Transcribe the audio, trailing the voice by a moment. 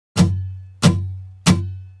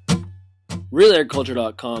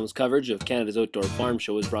RealAgriculture.com's coverage of Canada's Outdoor Farm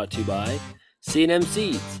Show is brought to you by C&M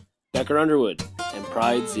Seeds, Becker Underwood, and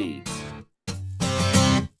Pride Seeds.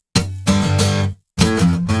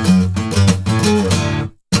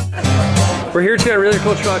 We're here today on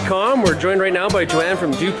RealAgriculture.com. We're joined right now by Joanne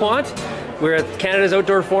from Dupont. We're at Canada's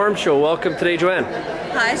Outdoor Farm Show. Welcome today, Joanne.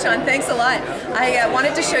 Hi, Sean. Thanks a lot. I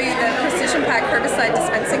wanted to show you the PrecisionPac herbicide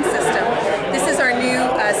dispensing system. This is our new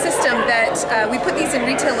system that we put these in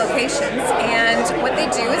retail locations, and what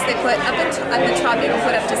they do is they put up at the top, you can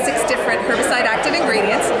put up to 6 different herbicide active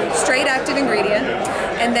ingredients, straight active ingredient,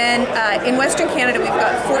 and then in Western Canada we've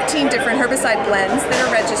got 14 different herbicide blends that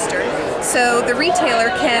are registered. So the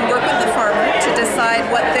retailer can work with the farmer to decide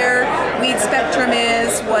what their weed spectrum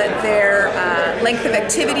is, what their length of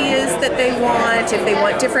activity is that they want, if they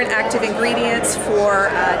want different active ingredients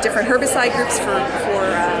for different herbicide groups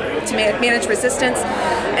to manage resistance,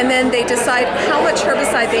 and then they decide how much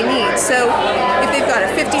herbicide they need. So if they've got a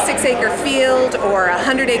 56-acre field or a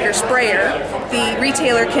 100-acre sprayer, the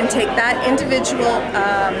retailer can take that individual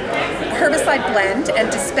herbicide blend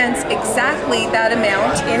and dispense exactly that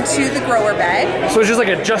amount into the grower bag. So it's just like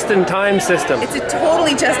a just-in-time system. It's a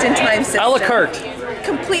totally just-in-time system. A la carte.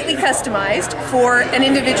 Completely customized for an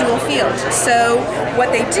individual field. So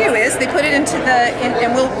what they do is they put it into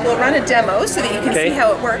and we'll run a demo so that you can see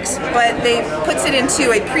how it works, but they puts it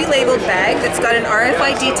into a pre-labeled bag that's got an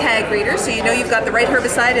RFID tag reader, so you know you've got the right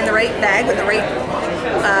herbicide in the right bag with the right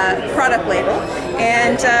product label,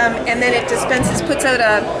 and then it dispenses, puts out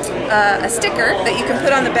a sticker that you can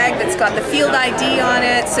put on the bag that's got the field ID on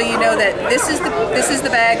it, so you know that this is the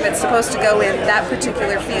bag that's supposed to go in that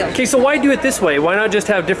particular field. Okay, so why do it this way? Why not just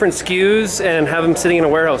have different SKUs and have them sitting in a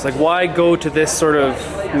warehouse? Like, why go to this sort of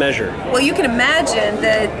measure? Well, you can imagine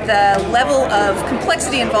the level of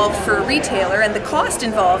complexity involved for a retailer and the cost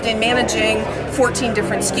involved in managing 14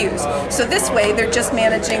 different SKUs. So this way, they're just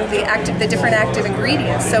managing the different active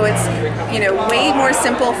ingredients. So it's, you know, way more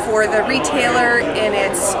simple for the retailer, and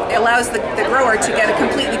it allows the grower to get a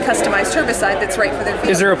completely customized herbicide that's right for their field.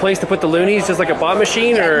 Is there a place to put the loonies, just like a bot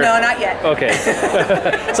machine, or? No, not yet. Okay.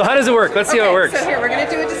 So how does it work? Let's see how it works. So here, we're going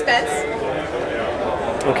to do a dispense.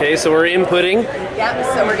 Okay, so we're inputting. Yeah,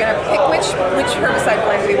 so we're going to pick which herbicide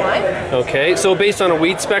blend we want. Okay, so based on a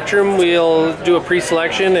weed spectrum, we'll do a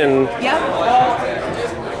pre-selection and... Yep.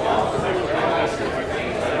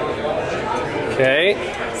 Okay.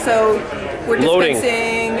 So we're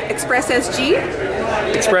dispensing Express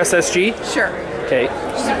SG. Express SG? Sure. Okay.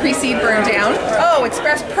 Which is a pre-seed burn down. Oh,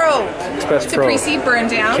 Express Pro. Express it's Pro. A pre-seed burn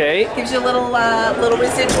down. Okay. Gives you a little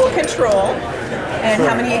residual control. And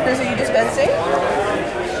how many acres are you dispensing?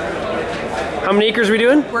 How many acres are we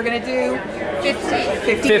doing? We're going to do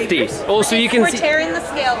 50 acres. Oh, so you can see. We're tearing the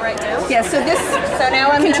scale right now. Yeah, so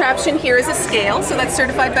now contraption here is a scale, so that's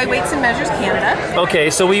certified by Weights and Measures Canada.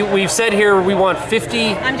 Okay, so we've said here we want 50.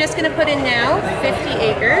 I'm just going to put in now 50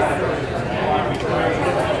 acres.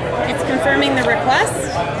 It's confirming the request.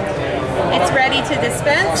 It's ready to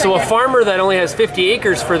dispense. So a farmer that only has 50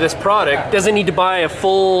 acres for this product doesn't need to buy a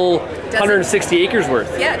full 160 acres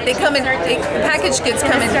worth. Yeah, the packaged goods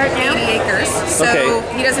come in 80 acres, so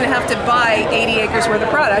he doesn't have to buy 80 acres worth of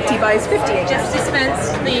product, he buys 50 acres. Just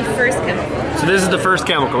dispense the first chemical. So this is the first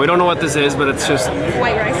chemical. We don't know what this is, but it's just...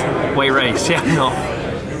 White rice. White rice, yeah, no.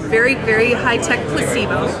 Very, very high-tech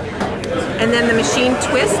placebo. And then the machine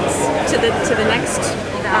twists to the next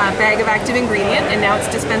bag of active ingredient, and now it's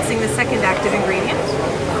dispensing the second active ingredient.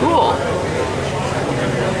 Cool.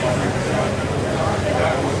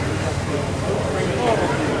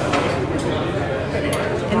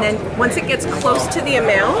 And then once it gets close to the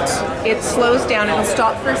amount, it slows down. It'll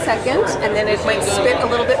stop for a second, and then it might spit a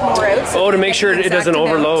little bit more out. So to make sure it doesn't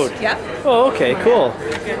overload. Yeah. Oh, okay, cool.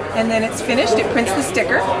 And then it's finished. It prints the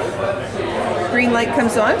sticker. Green light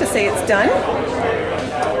comes on to say it's done.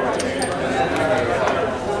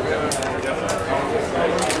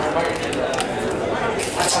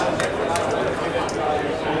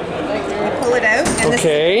 We pull it out, and this is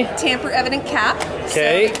a tamper-evident cap.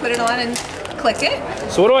 Okay. So we put it on and click it.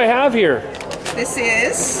 So what do I have here? This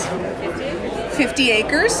is 50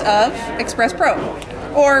 acres of Express Pro,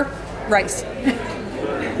 or rice.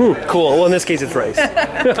 Cool. Well, in this case, it's rice.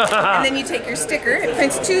 And then you take your sticker. It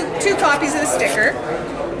prints two copies of the sticker.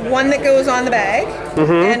 One that goes on the bag,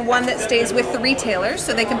 and one that stays with the retailer,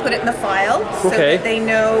 so they can put it in the file, so that they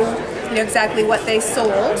know exactly what they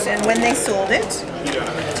sold and when they sold it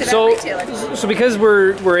to that retailer. So because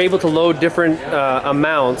we're able to load different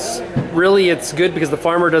amounts, really it's good because the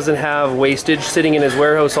farmer doesn't have wastage sitting in his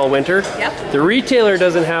warehouse all winter. Yep. The retailer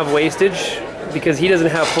doesn't have wastage because he doesn't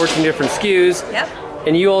have 14 different SKUs. Yep.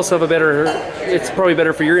 And you also have a better, it's probably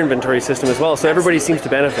better for your inventory system as well. So everybody seems to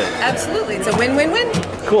benefit. Absolutely. It's a win-win-win.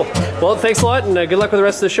 Cool. Well, thanks a lot, and good luck with the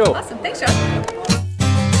rest of the show. Awesome. Thanks, Joanne.